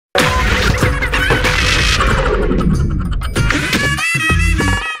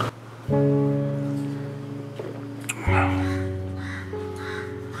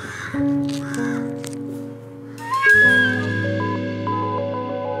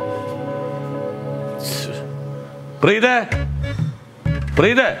പ്രീതേ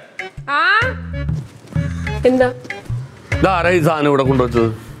പ്രീതേ എന്താ ഇതാരാ ഈ സാധനം ഇവിടെ കൊണ്ടുവച്ചത്?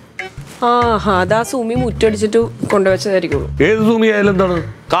 അതാ സുമി മുറ്റടിച്ചിട്ട് കൊണ്ടുവച്ചതായിരിക്കും. ഏത് സുമി ആയാലും എന്താണ്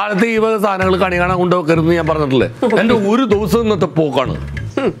കാലത്ത് ഈ വക സാധനങ്ങൾ കണി കാണാൻ കൊണ്ടുവെക്കരുതെന്ന് ഞാൻ പറഞ്ഞിട്ടില്ലേ? എന്റെ ഒരു ദിവസം ഇന്നത്തെ പോക്കാണ്.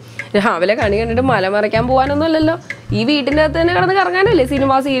 രാവിലെ കണി കണ്ടിട്ട് മല മറയ്ക്കാൻ പോകാനൊന്നും അല്ലല്ലോ, ഈ വീട്ടിന്റെ അകത്ത് തന്നെ കിടന്ന് കറങ്ങാനല്ലേ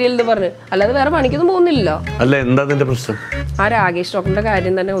സിനിമ സീരിയൽ എന്ന് പറഞ്ഞ്, അല്ലാതെ വേറെ പണിക്കൊന്നും പോകുന്നില്ലല്ലോ. അല്ല എന്താ നിന്റെ പ്രശ്നം? ആ രാകേഷ് ഡോക്ടറിന്റെ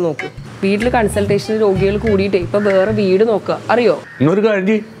കാര്യം തന്നെ നോക്കൂ. വീട്ടിൽ കൺസൾട്ടേഷൻ രോഗികൾ കൂടിയിട്ടേ ഇപ്പൊ വേറെ വീട് നോക്കുക, അറിയോ? ഇന്നൊരു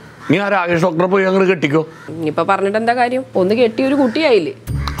കാര്യം, നീ ആ രാകേഷ് ഡോക്ടറെ പോയി അങ്ങോട്ട് കെട്ടിക്കോ. ഇനിയിപ്പൊ പറഞ്ഞിട്ട് എന്താ കാര്യം? ഒന്ന് കെട്ടിയ ഒരു കുട്ടിയായില്ലേ.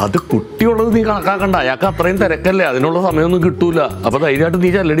 അത് കുട്ടിയുള്ളത് നീ കണക്കാക്കണ്ട, അയാൾക്ക് അത്രയും തിരക്കല്ലേ, അതിനുള്ള സമയമൊന്നും കിട്ടൂല. അപ്പൊ ധൈര്യമായിട്ട് നീ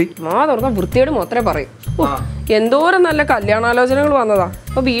ചെല്ലടി. തുറന്ന വൃത്തിയോട് മാത്രമേ പറയൂ. എന്തോരം നല്ല കല്യാണാലോചനകൾ വന്നതാ.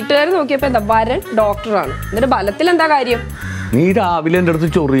 അപ്പൊ വീട്ടുകാർ നോക്കിയപ്പോ എന്താ വരൻ ഡോക്ടറാണ്. എന്നിട്ട് ബലത്തിൽ എന്താ കാര്യം? നീ രാവിലെ എന്റെ അടുത്ത്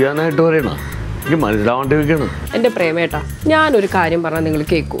ചൊറിയാനായിട്ട് പറയണ, എനിക്ക് മനസ്സിലാവേണ്ടി വെക്കാണ്. എന്റെ പ്രേമേട്ടാ, ഞാനൊരു കാര്യം പറഞ്ഞാൽ നിങ്ങൾ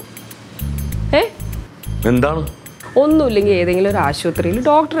കേൾക്കൂ. എന്താണ്? ഒന്നുമില്ലെങ്കിൽ ഏതെങ്കിലും ഒരു ആശുപത്രിയിൽ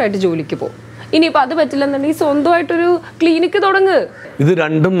ഡോക്ടറായിട്ട് ജോലിക്ക് പോകും. ഇനിയിപ്പോ അത് പറ്റില്ലെന്നുണ്ടെങ്കിൽ സ്വന്തമായിട്ടൊരു ക്ലിനിക്ക് തുടങ്ങ്. ഇത്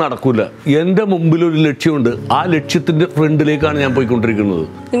രണ്ടും നടക്കൂല. എന്റെ മുമ്പിൽ ഒരു ലക്ഷ്യമുണ്ട്, ആ ലക്ഷ്യത്തിന്റെ ഫ്രണ്ടിലേക്കാണ് ഞാൻ പോയിക്കൊണ്ടിരിക്കുന്നത്.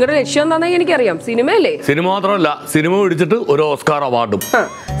 നിങ്ങളുടെ ലക്ഷ്യം എന്താണെന്ന് എനിക്കറിയാം, സിനിമയല്ലേ? സിനിമ മാത്രമല്ല, സിനിമ മേടിച്ചിട്ട് ഒരു ഓസ്കാർ അവാർഡും.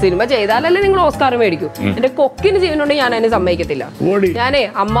 സിനിമ ചെയ്താലല്ലേ നിങ്ങൾ ഓസ്കാർ മേടിക്കൂ. എന്റെ കൊക്കിന് ജീവനുണ്ടെങ്കിൽ ഞാൻ അതിനെ സമ്മതിക്കത്തില്ല. ഞാനേ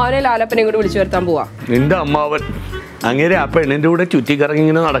അമ്മാവനെ ലാലപ്പനെ ഇങ്ങോട്ട് വിളിച്ചു വരുത്താൻ പോവാ. നിന്റെ അമ്മാവൻ അങ്ങനെ ആ പെണ്ണിന്റെ കൂടെ ചുറ്റിക്കറങ്ങി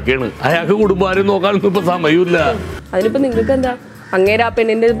ഇങ്ങനെ നടക്കാണ്. അയാൾക്ക് കുടുംബാരും നോക്കാനൊന്നും ഇപ്പൊ സമയമില്ല. അതിനിപ്പോ നിങ്ങൾക്ക് എന്താ? അങ്ങേരെ ആ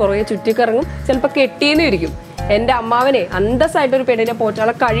പെണ്ണിന്റെ പുറകെ ചുറ്റിക്കറങ്ങും, ചിലപ്പോ കെട്ടിയെന്നും ഇരിക്കും. എന്റെ അമ്മാവനെ അന്തസ്സായിട്ട് ഒരു പെണ്ണിനെ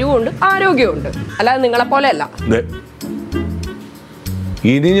പോറ്റാനുള്ള കഴിവുണ്ട്, ആരോഗ്യമുണ്ട്. അല്ലാതെ നിങ്ങളെ പോലെ അല്ല.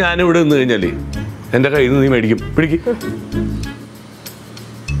 ഇനി ഞാനിവിടെ നിന്ന് കഴിഞ്ഞാല് എന്റെ കയ്യിൽ നിന്ന് നീ മേടിക്കും. പിടിക്കും.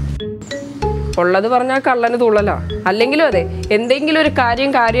 ഉള്ളത് പറഞ്ഞാൽ കള്ളന് തുള്ളല. അല്ലെങ്കിലും അതെ, എന്തെങ്കിലും ഒരു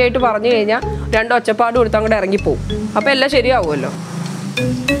കാര്യമായിട്ട് പറഞ്ഞു കഴിഞ്ഞാൽ രണ്ടു ഒച്ചപ്പാട് കൊടുത്ത് അങ്ങോട്ട് ഇറങ്ങിപ്പോവും. അപ്പൊ എല്ലാം ശരിയാവുമല്ലോ.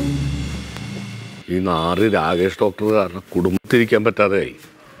 ഈ നാറ് രാകേഷ് ഡോക്ടർ കാരണം കുടുംബത്തിരിക്കാൻ പറ്റാതെയായി.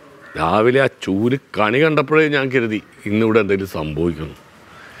 രാവിലെ ആ ചൂല് കണി കണ്ടപ്പോഴേ ഞാൻ കരുതി ഇന്നിവിടെ എന്തെങ്കിലും സംഭവിക്കുന്നു.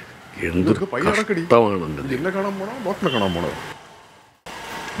 എന്തൊരു കഷ്ടമാണ്.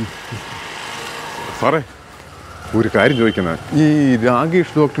 സാറേ, ഒരു കാര്യം ചോദിക്കുന്ന, ഈ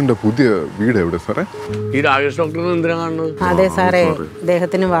രാകേഷ് ഡോക്ടറിന്റെ പുതിയ വീട് എവിടെ സാറേ? ഈ രാകേഷ് ഡോക്ടറിന് എന്തിനാ കാണുന്നത്? അതെ സാറേ,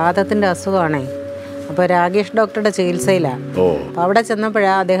 അദ്ദേഹത്തിന് വാദത്തിന്റെ അസുഖമാണേ. അപ്പൊ രാകേഷ് ഡോക്ടറുടെ ചികിത്സയിലാണ്. അവിടെ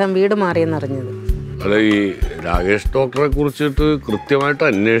ചെന്നപ്പോഴാ അദ്ദേഹം വീട് മാറിയെന്നറിഞ്ഞത്. അല്ല, ഈ രാകേഷ് ഡോക്ടറെ കുറിച്ചിട്ട് കൃത്യമായിട്ട്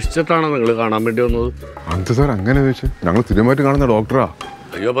അന്വേഷിച്ചിട്ടാണ് നിങ്ങൾ കാണാൻ വേണ്ടി വന്നത്? അത് സാർ അങ്ങനെ ചോദിച്ചു, ഞങ്ങൾ സ്ഥിരമായിട്ട് കാണുന്ന ഡോക്ടറാ.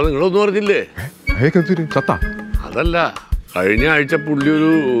 അയ്യോ, അപ്പൊ നിങ്ങളൊന്നും പറഞ്ഞില്ലേ? അതല്ല, കഴിഞ്ഞ ആഴ്ച പുള്ളി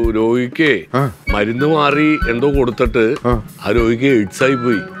ഒരു രോഗിക്ക് മരുന്ന് മാറി എന്തോ കൊടുത്തിട്ട് ആ രോഗിക്ക് എയ്ഡ്സ് ആയി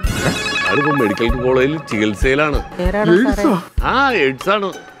പോയി. അതിപ്പോ മെഡിക്കൽ കോളേജിൽ ചികിത്സയിലാണ്. എയ്ഡ്സ് ആണ്.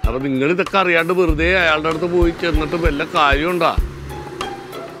 അപ്പൊ നിങ്ങൾ ഇതൊക്കെ അറിയാണ്ട് വെറുതെ അയാളുടെ അടുത്ത് പോയി ചെന്നിട്ട് വല്ല കാര്യമുണ്ടാ?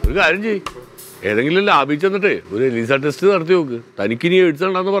 ഒരു കാര്യം ചെയ്യ്, ഏതെങ്കിലും ലാബിൽ ചെന്നിട്ട് ഒരു എലീസ ടെസ്റ്റ് നടത്തി നോക്ക്. തനിക്കിനി എയ്ഡ്സ്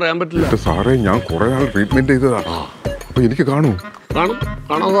ഉണ്ടെന്ന് പറയാൻ പറ്റില്ല. സാറേ, ഞാൻ കുറെ നാൾ ട്രീറ്റ്മെന്റ് ചെയ്തതാ. അപ്പൊ എനിക്ക് കാണാൻ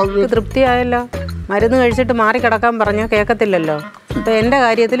തൃപ്തിയായല്ലോ. മരുന്ന് കഴിച്ചിട്ട് മാറി കിടക്കാൻ പറഞ്ഞാൽ കേൾക്കത്തില്ലല്ലോ. അപ്പൊ എന്റെ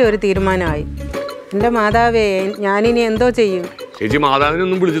കാര്യത്തിൽ ഒരു തീരുമാനമായി. എന്റെ മാതാവേ, ഞാനിനി എന്തോ ചെയ്യും? ചേച്ചി,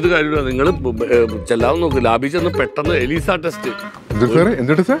 മാതാവിനൊന്നും വിളിച്ചിട്ട് കാര്യമില്ല. നിങ്ങൾ ചെല്ലാതെ നോക്ക്, ലാബിൽ ചെന്ന് പെട്ടെന്ന് എലീസ ടെസ്റ്റ്.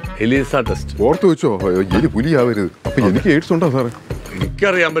 എലീസ ടെസ്റ്റ് ഓർത്ത് വെച്ചോ, എലി പുലിയാവരുത്. അപ്പൊ എനിക്ക് എയ്ഡ്സ് ഉണ്ടോ സാറേ?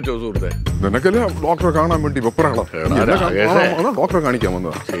 എനിക്കറിയാൻ പറ്റുമോ സുഹൃത്തെ? നിനക്കല്ലേ ഡോക്ടറെ കാണാൻ വേണ്ടി വെപ്പറാളോ? ഡോക്ടറെ കാണിക്കാൻ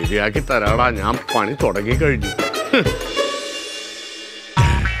വന്നതാ. ശരിയാക്കി തരാടാ, ഞാൻ പണി തുടങ്ങി കഴിഞ്ഞു.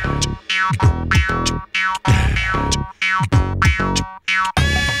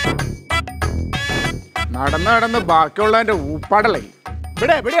 നടന്ന് ബാക്കിയുള്ളതിന്റെ ഊപ്പാടലേ.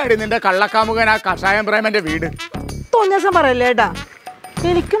 എവിടെയാണ് നിന്റെ കള്ളക്കാമുകൻ ആ കഷായം പ്രേമന്റെ വീട്? തോന്നിയാസം പറയല്ലേ ഏട്ടാ,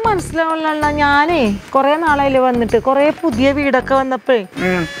 എനിക്കും മനസ്സിലാവില്ല. ഞാനേ കൊറേ നാളായില്ലേ വന്നിട്ട്, കൊറേ പുതിയ വീടൊക്കെ വന്നപ്പോഴേ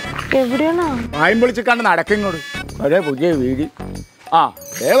എവിടെയാണോ വായും പൊളിച്ചിക്കാണ്ട് നടക്കിങ്ങോട്. ഒരേ പുതിയ വീട്.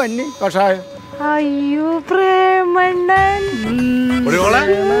 വന്നി കഷായം. അയ്യോ പ്രേമണ്ണൻ,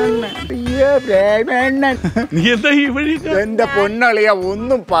 എന്റെ പൊന്നളിയ,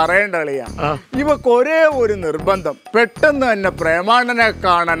 ഒന്നും പറയണ്ട അളിയ. ഇവക്ക് ഒരേ ഒരു നിർബന്ധം, പെട്ടെന്ന് തന്നെ പ്രേമാണ്ണനെ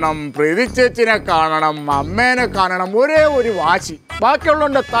കാണണം, പ്രീതി ചേച്ചിനെ കാണണം, അമ്മേനെ കാണണം. ഒരേ ഒരു വാശി.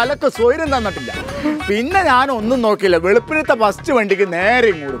 ബാക്കിയുള്ളവന്റെ തലക്ക് സ്വൈര്യം തന്നിട്ടില്ല. പിന്നെ ഞാൻ ഒന്നും നോക്കില്ല, വെളുപ്പിനത്തെ ഫസ്റ്റ് വണ്ടിക്ക് നേരെ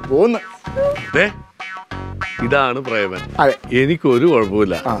ഇങ്ങോട്ട് പോന്ന്. ഇതാണ് പ്രേമൻ. എനിക്കൊരു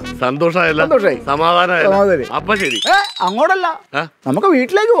കുഴപ്പമില്ല. സന്തോഷമായല്ലോ, സമാധാനമായല്ലോ. അപ്പൊ ശരി, അങ്ങോട്ടല്ല, നമുക്ക്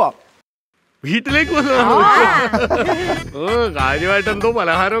വീട്ടിലേക്ക് പോവാം. വീട്ടിലേക്ക് കാര്യമായിട്ട് എന്തോ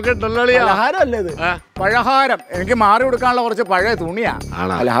പലഹാരമൊക്കെ ഉണ്ടല്ലോ. പലഹാരം അല്ലേ ഇത്? പലഹാരം എനിക്ക് മാറി കൊടുക്കാനുള്ള കുറച്ച് പഴയ തുണിയാ.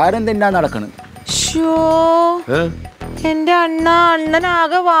 പലഹാരം തിന്നാൻ നടക്കണ്. എന്റെ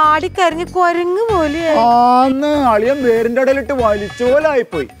അണ്ണനാകെ വാടിക്കരിഞ്ഞ് കുരങ്ങ് പോലെ. ആന്ന് അളിയൻ വേരിന്റെ ഇടയിലിട്ട് വലിച്ച പോലെ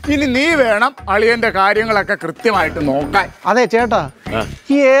ആയിപ്പോയി. ഇനി നീ വേണം അളിയന്റെ കാര്യങ്ങളൊക്കെ കൃത്യമായിട്ട് നോക്കാൻ. അതെ ചേട്ടാ,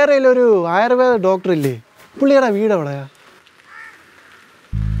 ഈ ഏരിയയിൽ ഒരു ആയുർവേദ ഡോക്ടർ ഇല്ലേ? പുള്ളിയുടെ വീട് എവിടെയാ?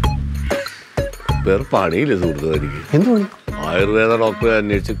 വേറെ പണിയില്ല സുഹൃത്ത് എനിക്ക്. എന്തുകൊണ്ട്? ആയുർവേദ ഡോക്ടറെ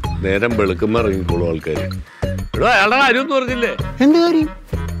അന്വേഷിച്ച് നേരം വെളുക്കുമ്പോ ഇറങ്ങിക്കോളും ആൾക്കാര്. എടോ അയാളുടെ കാര്യം ഒന്നും പറഞ്ഞില്ലേ? എന്ത് കാര്യം?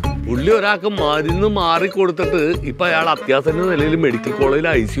 പുള്ളി ഒരാൾക്ക് മരുന്ന് മാറിക്കൊടുത്തിട്ട് ഇപ്പൊ അയാൾ അത്യാസന്ന നിലയിൽ മെഡിക്കൽ കോളേജിൽ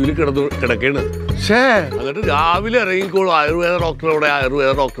ICU കിടക്കാണ്. എന്നിട്ട് രാവിലെ ഇറങ്ങിക്കോളും ആയുർവേദ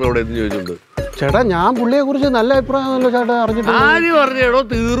ഡോക്ടറോടെ എന്ന് ചോദിച്ചിട്ടുണ്ട്. ചേട്ടാ, ഞാൻ പുള്ളിയെ കുറിച്ച് നല്ല അഭിപ്രായമല്ലോ ചേട്ടാ അറിഞ്ഞിട്ട്. ആര് പറഞ്ഞോ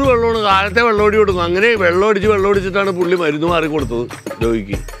തീറ് വെള്ളമാണ്, കാലത്തെ വെള്ളമടി കൊടുക്കും. അങ്ങനെ വെള്ളമടിച്ചിട്ടാണ് പുള്ളി മരുന്ന് മാറിക്കൊടുത്തത്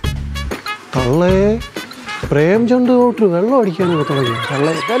രോഗിക്ക്. തള്ളേ, പ്രേംചന്ദ് ഡോക്ടർ വെള്ളം അടിക്കാനൊക്കെ തുടങ്ങി.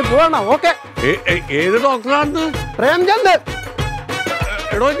 തള്ളേ പോകണ. ഓക്കെ, ഏത് ഡോക്ടറാണ്? പ്രേംചന്ദ്.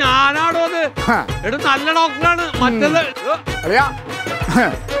 എടോ ഞാനാടോ അത്? എടോ നല്ല ഡോക്ടറാണ്. മറ്റേത് അറിയാ,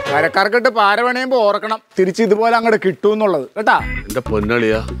 കരക്കാർക്കിട്ട് പാര പണിയുമ്പോ ഓർക്കണം തിരിച്ച് ഇതുപോലെ അങ്ങോട്ട് കിട്ടൂന്നുള്ളത് കേട്ടാ. എന്റെ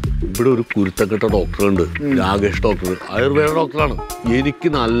പൊന്നളിയാ, ഇവിടെ ഒരു കുരുത്തക്കെട്ട ഡോക്ടറുണ്ട്, രാകേഷ് ഡോക്ടർ. ആയുർവേദ ഡോക്ടറാണ്. എനിക്ക്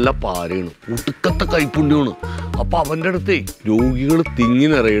നല്ല പാരയാണ്, ഒടുക്കത്തെ കൈപ്പുണ്യമാണ്. അപ്പൊ അവന്റെ അടുത്തേ രോഗികൾ തിങ്ങി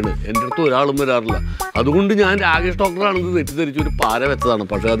നിറയാണ്. എൻ്റെ അടുത്ത് ഒരാളും വരാറില്ല. അതുകൊണ്ട് ഞാൻ രാകേഷ് ഡോക്ടറാണെന്ന് തെറ്റിദ്ധരിച്ച് ഒരു പാര വെച്ചതാണ്.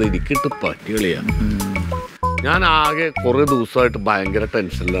 പക്ഷെ അത് എനിക്കിട്ട് പറ്റികളിയാ. ഞാൻ ആകെ കുറെ ദിവസമായിട്ട് ഭയങ്കര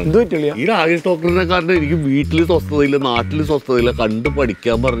ടെൻഷനിലാണ്. ഈ രാകേഷ് ഡോക്ടറിനെ കാരണം എനിക്ക് വീട്ടിൽ സ്വസ്ഥതയില്ല, നാട്ടിൽ സ്വസ്ഥതയില്ല. കണ്ട്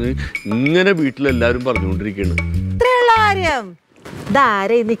പഠിക്കാൻ പറഞ്ഞ് ഇങ്ങനെ വീട്ടിലെല്ലാരും പറഞ്ഞുകൊണ്ടിരിക്കുകയാണ്. ഇത്രയുള്ള കാര്യം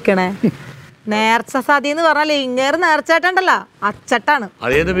ഇതാരേ നിക്കണേ? നേർച്ച സദ്യ എന്ന് പറഞ്ഞാൽ ഇങ്ങേറ് നേർച്ചയായിട്ടുണ്ടല്ലോ, അച്ചട്ടാണ്.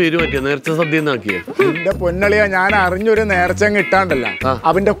 അതേന്റെ പേര് പറ്റിയ നേർച്ച സദ്യ എന്നാക്കിയ. എന്റെ പൊന്നളിയാ, ഞാൻ അറിഞ്ഞൊരു നേർച്ച കിട്ടാണ്ടല്ല,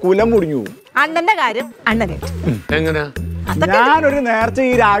 അവന്റെ കുലം മുടിഞ്ഞു. അണ്ണന്റെ കാര്യം അണ്ണനെ എങ്ങനെയാ? ഞാനൊരു നേർച്ച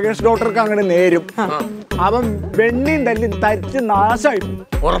ഈ രാകേഷ് ഡോക്ടർക്ക് അങ്ങനെ നേരും. അവൻ വെണ്ണിയും തല്ലും തരിച്ച് നാശമായി.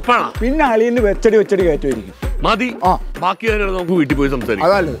 ഉറപ്പാണ്. പിന്നെ അളിയന് വെച്ചടി കയറ്റുമായിരിക്കും. മതി, ബാക്കി കാര്യങ്ങൾ നമുക്ക് വീട്ടിൽ പോയി സംസാരിക്കാം.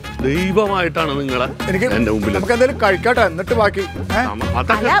 അതല്ലേ ദൈവമായിട്ടാണ് നിങ്ങളെ എന്റെ മുമ്പിൽ. നമുക്ക് എന്തെങ്കിലും കഴിക്കട്ടെ, എന്നിട്ട് ബാക്കി.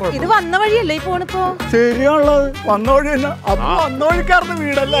 ഇത് വന്ന വഴിയല്ലേ ഈ പോണിപ്പോ? ശരിയാണുള്ളത്, വന്ന വഴിയല്ല. അപ്പൊ വന്ന വഴിക്കാർന്ന്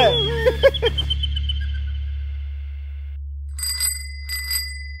വീടല്ലേ?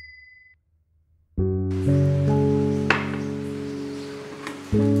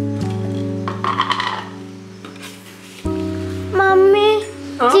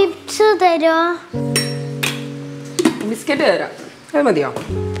 ചിപ്സ് തരോ? ബിസ്ക്കറ്റ് തരാം. അത് മതിയോ?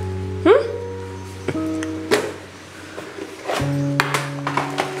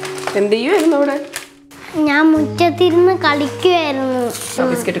 എന്ത് ചെയ്യുമായിരുന്നു അവിടെ? ഞാൻ മുറ്റത്തിരുന്ന് കളിക്കുമായിരുന്നു.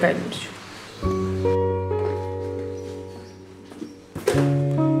 ബിസ്ക്കറ്റ് കയ്യിൽ പിടിച്ചു.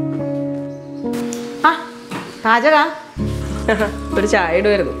 ഒരു ചായ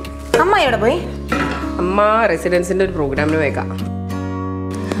ഇടുമായിരുന്നു. അമ്മ എവിടെ പോയി? അമ്മ റെസിഡൻസിന്റെ ഒരു പ്രോഗ്രാമിന് പോയേക്കാം.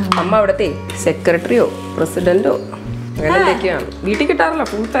 അമ്മ അവിടത്തെ സെക്രട്ടറിയോ പ്രസിഡന്റോ അങ്ങനെ എന്തൊക്കെയാണ്. വീട്ടിൽ കിട്ടാറില്ല,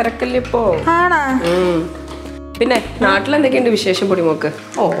 ഫുൾ തിരക്കല്ലേ ഇപ്പോ. പിന്നെ നാട്ടിലെന്തൊക്കെയുണ്ട് വിശേഷം പൊടിമോക്ക്?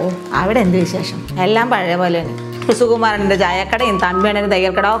 ഓ, അവിടെ എന്ത് വിശേഷം? എല്ലാം പഴയ പോലെയാണ്. സുകുമാരന്റെ ചായക്കടയും തമ്പിയണ്ണന്റെ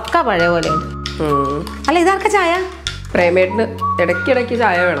തയ്യൽക്കട ഒക്കെ പഴയ പോലെയുണ്ട്. അല്ല, ഇതാർക്ക ചായ? പ്രേമേട്ടിന് ഇടയ്ക്കിടയ്ക്ക്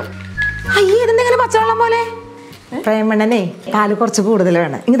ചായ വേണം. അയ്യേ, ഇതെന്തെങ്കിലും പച്ചവെള്ളം പോലെ. പ്രേമണ്ണനെ പാല് കുറച്ച് കൂടുതൽ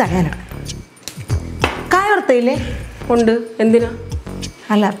വേണം. ഇങ്ങ് തകയാനാണ്. കായ വറുത്തയില്ലേ? ഉണ്ട്. എന്തിനാ?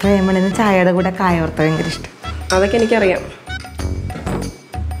 അല്ല, പ്രേമണ്ണന് ചായയുടെ കൂടെ കായ വറുത്ത ഭയങ്കര ഇഷ്ടം. അതൊക്കെ എനിക്കറിയാം.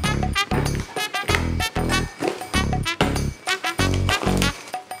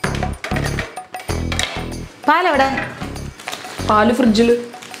 പാലെവിടെ? പാല് ഫ്രിഡ്ജില്.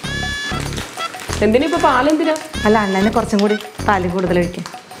 എന്തിനാ ഇപ്പൊ പാലെന്തിനാ? അല്ല, അണ്ണന് കുറച്ചും കൂടി പാല് കൂടുതൽ ഒഴിക്കും.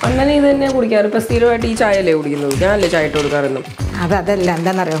 അണ്ണനെ ഇത് തന്നെയാ കുടിക്കാറ്. ഇപ്പൊ സ്ഥിരമായിട്ട് ഈ ചായയല്ലേ കുടിക്കുന്നത്? ഞാനല്ലേ ചായ ഇട്ട് കൊടുക്കാറൊന്നും. അതല്ല,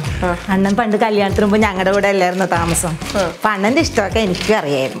 എന്താണെന്നറിയോ, അണ്ണൻ പണ്ട് കല്യാണത്തിന് മുമ്പ് ഞങ്ങളുടെ കൂടെ അല്ലായിരുന്നു താമസം. അപ്പൊ അണ്ണന്റെ ഇഷ്ടമൊക്കെ എനിക്കും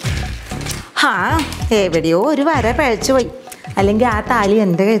അറിയായിരുന്നു. എവിടെയോ ഒരു വര പഴച്ചു പോയി, അല്ലെങ്കിൽ ആ താലി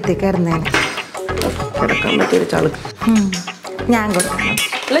എന്റെ കഴുത്തേക്ക് ഇറന്നേനെ. കിടക്കാൻ പറ്റിയൊരു ചളു. ഞാൻ കൊടുക്കണം.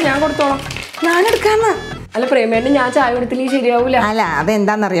 അല്ല, ഞാൻ കൊടുത്തോളാം. ഞാൻ എടുക്കാന്ന്. അല്ല, പ്രേമേട്ടന് ഞാൻ ചായ കൊടുത്തില്ലെങ്കിൽ ശരിയാവൂല. അല്ല,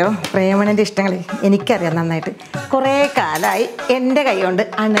 അതെന്താണെന്നറിയോ, പ്രേമണന്റെ ഇഷ്ടങ്ങളെ എനിക്കറിയാം നന്നായിട്ട്. കുറേ കാലമായി എൻ്റെ കൈ കൊണ്ട്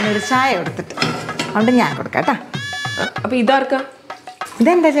അണ്ണനൊരു ചായ കൊടുത്തിട്ട്. അതുകൊണ്ട് ഞാൻ കൊടുക്കാം കേട്ടാ. അപ്പൊ ഇതാർക്കാ?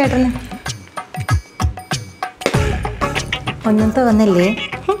 ഇതെന്താ ചേട്ടന്? ഒന്നും തോന്നില്ലേ?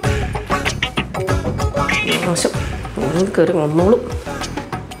 കയറി വന്നോളും.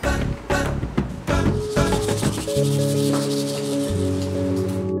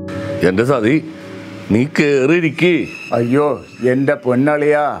 എന്റെ സതി, നീ കേറിയിരിക്കേ. അയ്യോ എൻ്റെ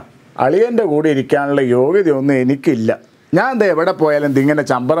പൊന്നളിയാ, അളിയൻ്റെ കൂടെ ഇരിക്കാനുള്ള യോഗ്യതയൊന്നും എനിക്കില്ല. ഞാൻ ദേ എവിടെ പോയാലും ഇങ്ങനെ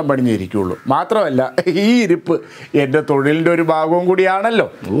ചമ്പറം പണിഞ്ഞിരിക്കുള്ളൂ. മാത്രമല്ല, ഈ ഇരിപ്പ് എൻ്റെ തൊഴിലിൻ്റെ ഒരു ഭാഗവും കൂടിയാണല്ലോ.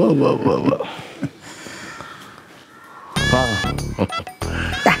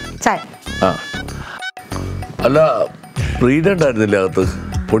 അല്ല, പ്രീത ഉണ്ടായിരുന്നില്ല അകത്ത്?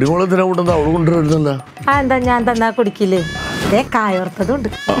 പൊടിമുളകത്തിനെ കൊണ്ടുവന്ന് അവള് കൊണ്ടുവരുന്നില്ല. എന്താ ഞാൻ തന്നാ കുടിക്കില്ലേ? കായോർത്തതുണ്ട്.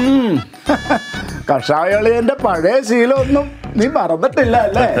 കഷായളിയന്റെ പഴയ ശീലമൊന്നും നീ മറന്നിട്ടില്ല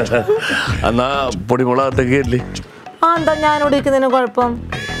അല്ലേ? എന്നാ പൊടിമുളകത്തേക്ക് അല്ലേ? എന്താ ഞാനിവിടെ ഇരിക്കുന്നതിന് കുഴപ്പം?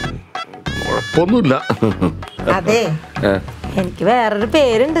 കുഴപ്പമൊന്നുമില്ല. അതെ, എനിക്ക് വേറൊരു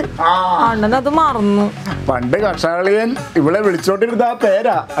പേരുണ്ട്, അണ്ണൻ അത് മറന്നു. പണ്ട് കഷായളിയൻ ഇവിടെ വിളിച്ചോണ്ടിരുന്ന ആ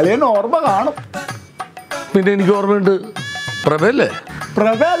പേരാ അളിയൻ ഓർമ്മ കാണും. പിന്നെ എനിക്ക് ഓർമ്മയുണ്ട്. പ്രഭയല്ലേ?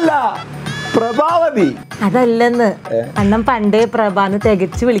 പ്രഭയല്ല, പ്രഭാവതി. അതല്ലെന്ന്, അണ്ണൻ പണ്ടേ പ്രഭാന്ന്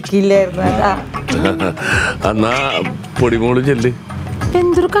തികച്ചു വിളിക്കില്ലായിരുന്നു. അതാ. എന്നാ പൊടിമോള് ചെല്ല്.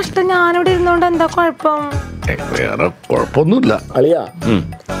 എന്തൊരു കഷ്ടം, ഞാനിവിടെ ഇരുന്നോണ്ട് എന്താ കുഴപ്പം? വേറെ കുഴപ്പമൊന്നുമില്ല. അളിയാ,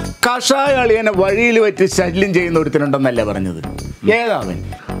 കഷായ അളിയനെ വഴിയിൽ വെച്ച് ശല്യം ചെയ്യുന്ന ഒരുത്തനുണ്ടെന്നല്ലേ പറഞ്ഞത്? ഏതാവൻ?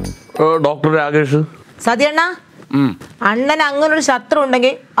 ഡോക്ടർ രാകേഷ്. സതിയണ്ണ, അണ്ണൻ അങ്ങനെ ഒരു ശത്രു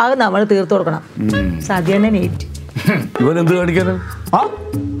ഉണ്ടെങ്കിൽ അത് നമ്മൾ തീർത്തു കൊടുക്കണം. സതിയണ്ണൻ ഏറ്റ്. ഇവൻ എന്ത് കാണിക്കാനാ?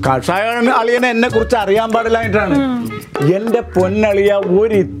 കഷായ അളിയനെ എന്നെ കുറിച്ച് അറിയാൻ പാടില്ലായിട്ടാണ്. എന്റെ പൊന്നളിയ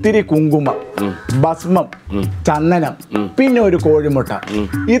ഒരിത്തിരി കുങ്കുമം, ഭസ്മം, ചന്ദനം, പിന്നെ ഒരു കോഴിമുട്ട,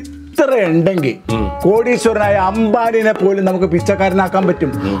 ഇത്ര ഉണ്ടെങ്കിൽ കോടീശ്വരനായ അംബാനിനെ പോലും നമുക്ക് പിച്ചക്കാരനാക്കാൻ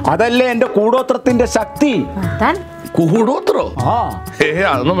പറ്റും. അതല്ലേ എന്റെ കൂടോത്രത്തിന്റെ ശക്തി. കൂടോത്രോ?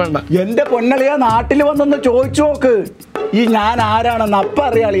 അതൊന്നും വേണ്ട. എന്റെ പൊന്നളിയ നാട്ടിൽ വന്നൊന്ന് ചോദിച്ചു നോക്ക്, ഈ ഞാൻ ആരാണെന്ന് അപ്പ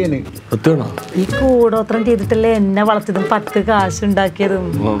അറിയാളിയന്. ഈ കൂടോത്രം ചെയ്തിട്ടല്ലേ എന്നെ വളർത്തിയതും 10 കാശ് ഉണ്ടാക്കിയതും.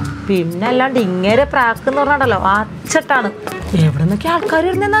 പിന്നെ അല്ലാണ്ട് ഇങ്ങനെ പ്രാക്കെന്ന് പറഞ്ഞാണ്ടല്ലോ അച്ചട്ടാണ്. എവിടെ നിന്നൊക്കെ ആൾക്കാർ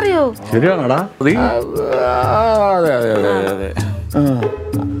വരുന്നറിയോ? ശരിയാണടാ.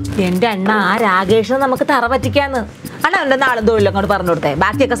 എന്റെ അണ്ണ, ആ രാകേഷിനെ നമുക്ക് തറ പറ്റിക്കാന്ന്. അണ്ണ എന്റെ നാളും തൊഴിലങ്ങോട്ട് പറഞ്ഞു കൊടുത്തേ,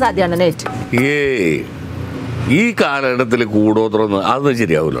 ബാക്കിയൊക്കെ സാധ്യമാണ് ഏറ്റു. ഈ കാലഘട്ടത്തിൽ കൂടോത്രം അതൊന്നും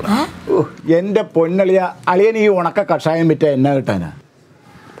ശരിയാവൂല. എന്റെ പൊന്നളിയ അളിയൻ ഈ ഉണക്ക കഷായം വിറ്റ എന്നാ കിട്ടാനാ?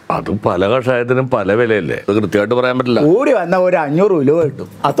 അത് പല കഷായത്തിനും പല വിലയല്ലേ, അത് കൃത്യമായിട്ട് പറയാൻ പറ്റില്ല. കൂടി വന്ന ഒരു 500 രൂപ കിട്ടും,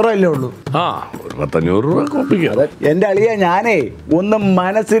 അത്രയല്ലേ ഉള്ളൂ. ഒരു 10-500 രൂപ കോപ്പിക്കാം. എന്റെ അളിയ ഞാനേ ഒന്ന്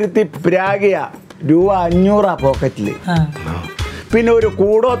മനസ്സിരുത്തി പ്രാഗിയ രൂപ 500 പോക്കറ്റില്. പിന്നെ ഒരു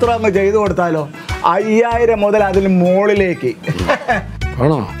കൂടോത്രം അങ്ങ് ചെയ്തു കൊടുത്താലോ, 5000 മുതൽ അതിന് മുകളിലേക്ക്.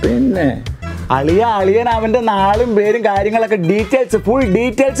 പിന്നെ അളിയൻ അവന്റെ നാളും പേരും കാര്യങ്ങളൊക്കെ ഡീറ്റെയിൽസ്, ഫുൾ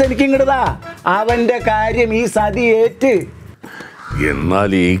ഡീറ്റെയിൽസ് എനിക്ക് ഇങ്ങോട്ടാ. അവന്റെ കാര്യം ഈ സതി ഏറ്റ്.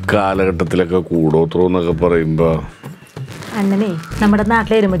 എന്നാൽ ഈ കാലഘട്ടത്തിലൊക്കെ കൂടോത്രം എന്നൊക്കെ പറയുമ്പോ അണ്ണനെ നമ്മുടെ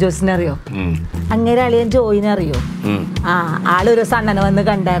നാട്ടിലെ എരുമ ജോസിനെ അറിയോ? അങ്ങനെ അളിയൻ ജോയിനെ അറിയോ? ആളൊരു ദിവസം അണ്ണനെ വന്ന്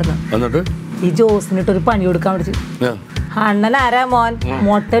കണ്ടായിരുന്നു. എന്നിട്ട് ഈ ജോസിനിട്ടൊരു പണി കൊടുക്കാൻ വിളിച്ചു. അണ്ണൻ ആരാ മോൻ,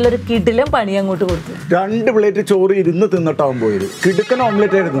 മുട്ടയിലൊരു കിടിലും പണി അങ്ങോട്ട് കൊടുത്തു. 2 പ്ലേറ്റ് ചോറ് ഇരുന്ന് തിന്നിട്ടാവും പോയത്. കിടുക്കൻ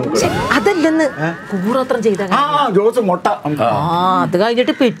ഓംലെറ്റ് ആയിരുന്നു. അതല്ലെന്ന്, കൂടോത്രം ചെയ്ത ജോസ് മുട്ട. അത്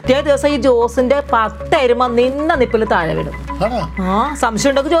കഴിഞ്ഞിട്ട് പിറ്റേ ദിവസം ഈ ജോസിന്റെ 10 എരുമ നിന്ന നിപ്പില് താഴെ വിടും.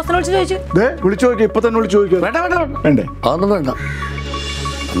 സംശയം ഉണ്ടോ? ജോസിനെ വിളിച്ചു ചോദിച്ചു. വിളിച്ചു നോക്കി, ഇപ്പൊ തന്നെ വിളിച്ചു ചോദിക്കും. വേണ്ടേ? അതൊന്നും വേണ്ട.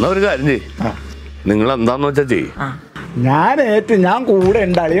 എന്നാ ഒരു കാര്യം ചെയ്യ്, നിങ്ങൾ എന്താന്ന് വെച്ചാ ചെയ്യ്. ഞാൻ ഏറ്റ്, ഞാൻ കൂടെ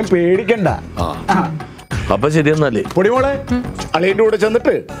ഉണ്ട്, അളിയൻ പേടിക്കണ്ട. അപ്പൊ ശരിയെന്നാലേ പൊടിമോളെ, അളിയന്റെ കൂടെ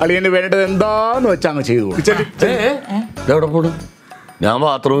ചെന്നിട്ട് അളിയന് വേണ്ടത് എന്താന്ന് വെച്ചാ അങ്ങ് ചെയ്തു കൊടുക്കും. എവിടെ പോണു? ഞാൻ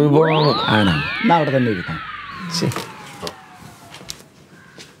ബാത്റൂമിൽ പോണോ? എന്നാ അവിടെ തന്നെ ഇരിക്കാം.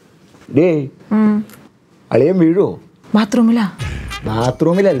 അളിയൻ വീഴുവോ? ബാത്റൂമിലാ?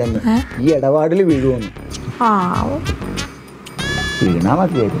 ബാത്റൂമിലല്ലെന്ന്, ഈ ഇടപാടിൽ വീഴുവോന്ന്. വീണാ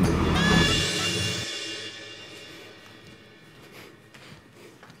മതിയായിരുന്നു.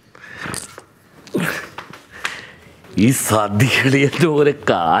 ഈ സദ്യകളിയുടെ ഓരോ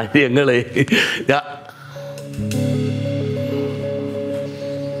കാര്യങ്ങളെ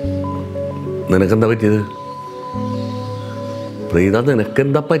നിനക്കെന്താ പറ്റിയത്? പ്രീത,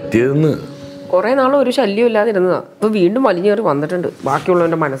 നിനക്കെന്താ പറ്റിയതെന്ന്? കുറെ നാളും ഒരു ശല്യം ഇല്ലാതിരുന്നതാ, ഇപ്പൊ വീണ്ടും വലിഞ്ഞേറി വന്നിട്ടുണ്ട്.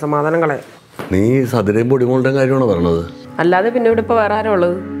 ബാക്കിയുള്ളവന്റെ മനസ്സമാധാനം കളയാൻ. നീ സതിരയും പൊടിമോളുടെ കാര്യമാണോ പറഞ്ഞത്? അല്ലാതെ പിന്നെ ഇവിടെ ഇപ്പൊ വേറെ ആരാ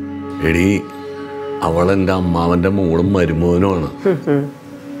ഉള്ളത്? എടി, അവളെന്റെ അമ്മാവന്റെ മോളും മരുമോനുമാണ്.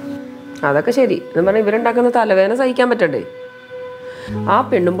 അതൊക്കെ ശരി. എന്ന് പറഞ്ഞാൽ ഇവരുണ്ടാക്കുന്ന തലവേദന സഹിക്കാൻ പറ്റണ്ടേ? ആ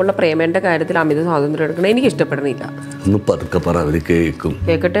പെണ്ണുമ്പുള്ള പ്രേമന്റെ കാര്യത്തിൽ അമിത സ്വാതന്ത്ര്യം എടുക്കണ എനിക്ക് ഇഷ്ടപ്പെടുന്നില്ല. ഒന്ന് പതുക്കെ പറ, അവര് കേൾക്കും.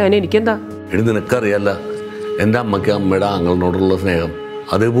 കേക്കട്ടെ, അതിന് എനിക്കെന്താ? എടി, നിനക്കറിയല്ല എൻ്റെ അമ്മയ്ക്ക് അമ്മയുടെ ആങ്ങളോടുള്ള സ്നേഹം,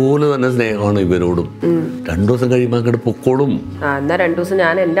 അതേപോലെ തന്നെ സ്നേഹമാണ് ഇവരോടും. 2 ദിവസം കഴിയുമ്പോൾ അങ്ങോട്ട് പൊക്കോളും. എന്നാ 2 ദിവസം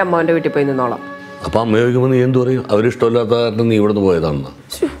ഞാൻ എൻ്റെ അമ്മാവന്റെ വീട്ടിൽ പോയി നിന്നോളാം. അപ്പൊ അമ്മ ചോദിക്കുമ്പോൾ നീ എന്ത് പറയും? അവരിഷ്ടമില്ലാത്ത കാരണം നീ ഇവിടെ നിന്ന് പോയതാണെന്ന്.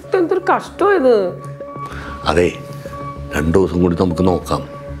 എന്തൊരു കഷ്ടമായത്. അതെ, 2 ദിവസം കൂടി നമുക്ക് നോക്കാം.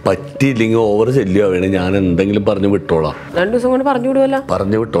 പറ്റിയില്ലെങ്കിൽ ഓവർ ശല്യമാവേണേ ഞാൻ എന്തെങ്കിലും പറഞ്ഞു വിട്ടോളാം. 2 ദിവസം കൊണ്ട് പറഞ്ഞു വിടുവല്ലോ?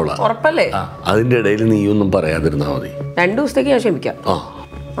 പറഞ്ഞു വിട്ടോളാം. ഉറപ്പല്ലേ? അതിന്റെ ഇടയിൽ നീ ഒന്നും പറയാതിരുന്നാ മതി. 2 ദിവസത്തേക്ക് ഞാൻ ക്ഷമിക്കാം.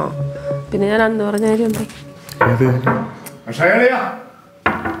 പിന്നെ ഞാൻ അന്ന് പറഞ്ഞ കാര്യം എന്താ?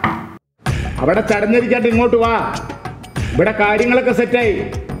 അവിടെ ചടഞ്ഞിരിക്കാട്ട് ഇങ്ങോട്ട് വാ, ഇവിടെ കാര്യങ്ങളൊക്കെ സെറ്റായി.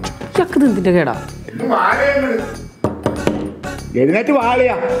 ചക്ക് നിന്റെ കേടാ. എഴുന്നേറ്റ്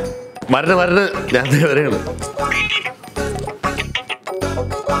വാളിയാ. വരണ് ഞാൻ വരെയാണ്.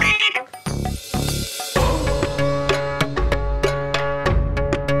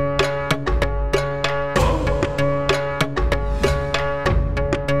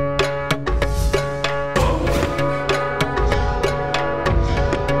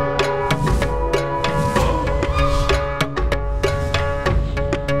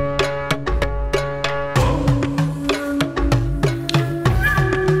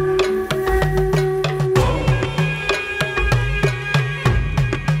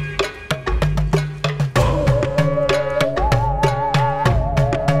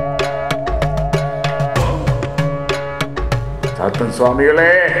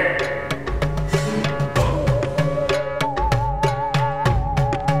 സ്വാമികളെ,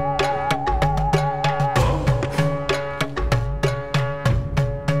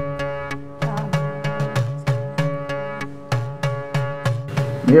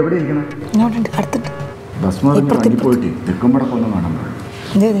 നീ എവിടെ ഇരിക്കണം? ബസ് മാറി പോയിട്ട് തെക്കുമ്പടക്കൊന്നും കാണാൻ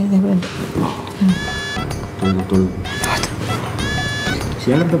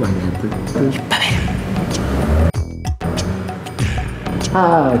ചേലത്തെ ഭയങ്കര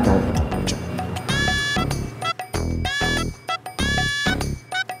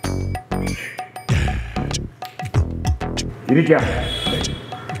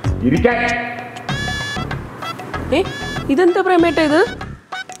ഇതെന്താ പ്രേമേട്ട ഇത്?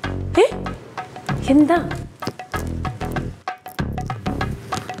 എന്താ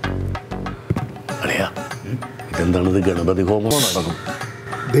ഇതെന്താണിത്? ഗണപതി ഹോമം നടക്കും.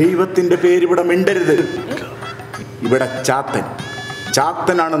 ദൈവത്തിന്റെ പേര് ഇവിടെ മിണ്ടരുത്. ഇവിടെ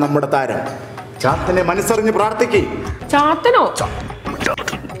ചാത്തനാണ് നമ്മുടെ താരം. ചാത്തനെ മനസ്സറിഞ്ഞ് പ്രാർത്ഥിക്കേ. ചാത്തനോ?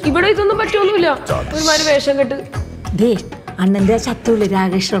 ഇവിടെ ഇതൊന്നും പറ്റൊന്നുമില്ല. ഒരുമാതിരി വേഷം കെട്ട്. അണ്ണന്റെ ശത്രുവില്ലേ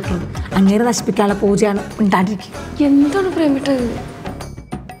രാകേഷ് ഡോക്ടർ, അങ്ങേരെ നശിപ്പിക്കാനുള്ള പൂജയാണ് ഉണ്ടാണ്ടിരിക്കുക. എന്താണ് പ്രേമിട്ടത്?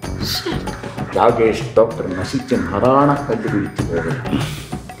 രാകേഷ് ഡോക്ടർ നശിച്ച നാരായണക്കല്ല് വിളിച്ചു പോകണം.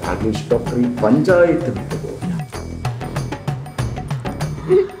 രാകേഷ് ഡോക്ടർ ഈ പഞ്ചായത്ത് വിട്ടു പോകണം.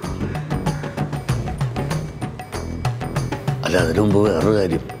 അല്ല, അതിനു മുമ്പ് വേറൊരു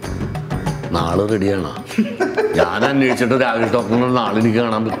കാര്യം. നാളെ റെഡിയാണ്. ഞാൻ അന്വേഷിച്ചിട്ട് രാകേഷ് ഡോക്ടറിനെ നാളെ എനിക്ക്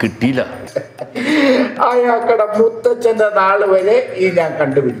കാണാൻ കിട്ടിയില്ല. അയാക്കടെ മുത്തച്ഛന്റെ നാള് വരെ ഈ ഞാൻ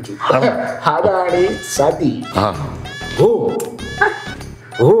കണ്ടുപിടിച്ചു. അതാണ് ഈ സതി. ഓ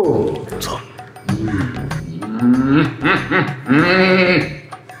ഓ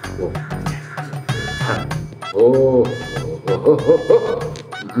ഓ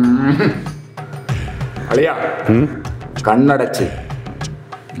അളിയാ, കണ്ണടച്ച്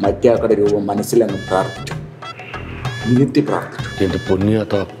മറ്റാക്കടെ രൂപം മനസ്സിലങ്ങ് പ്രാർത്ഥിച്ചു, ഇരുത്തി പ്രാർത്ഥിച്ചു. എന്റെ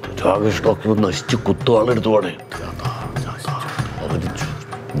പൊന്നിയാത്ത രാകേഷ് ഡോക്ടർ നശിച്ച് കുത്തുവാളെടുത്തു പോണേ. അവര്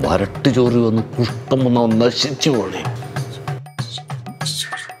വരട്ട് ചോറി വന്ന് കുഷ്ഠം വന്ന നശിച്ചു പോണേ.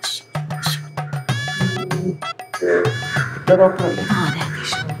 ഡോക്ടറല്ലേ?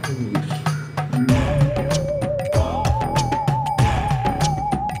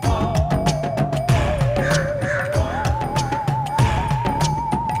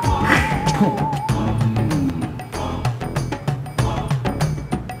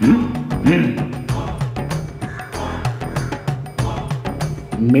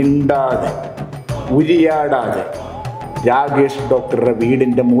 മിണ്ടാതെ ഉരിയാടാതെ രാകേഷ് ഡോക്ടറുടെ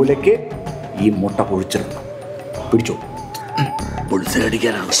വീടിന്റെ മൂലയ്ക്ക് ഈ മുട്ട കുഴിച്ചിടണം. പിടിച്ചോ.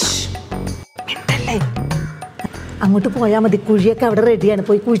 അങ്ങോട്ട് പോയാ മതി. കുഴിയൊക്കെ അവിടെ റെഡിയാണ്.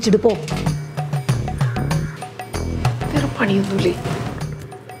 പോയി കുഴിച്ചിട്ട് പോ. വേറെ പണിയൊന്നുമില്ലേ?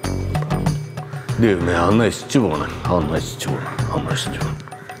 അവൻ നശിച്ചു പോണേ. അവൻ നശിച്ചു പോണം. അവൻ നശിച്ചു പോണം.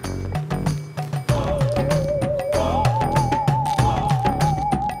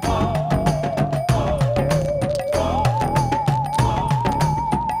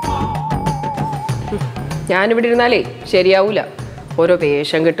 ഞാനിവിടെ ഇരുന്നാലേ ശരിയാവൂല. ഓരോ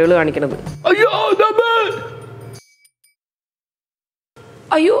വേഷം കെട്ടുകൾ കാണിക്കണത്.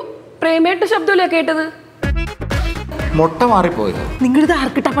 അയ്യോ, പ്രേമേട്ട ശബ്ദമല്ലേ കേട്ടത്? മുട്ട മാറിപ്പോയത്. നിങ്ങളിത്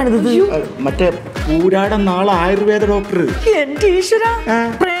ആർക്കിട്ടാ പണിതത്? മറ്റേ പൂരാടൻ നാളെ ആയുർവേദ ഡോക്ടർ. എന്റെ ഈശ്വര,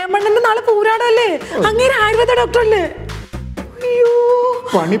 പ്രേമണ്ണന്റെ നാളെ പൂരാടല്ലേ? അങ്ങേര് ആയുർവേദ ഡോക്ടർ അല്ലേ? അയ്യോ,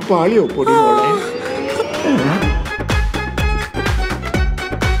 പണിപ്പാളിയോ പൊടി മോളെ.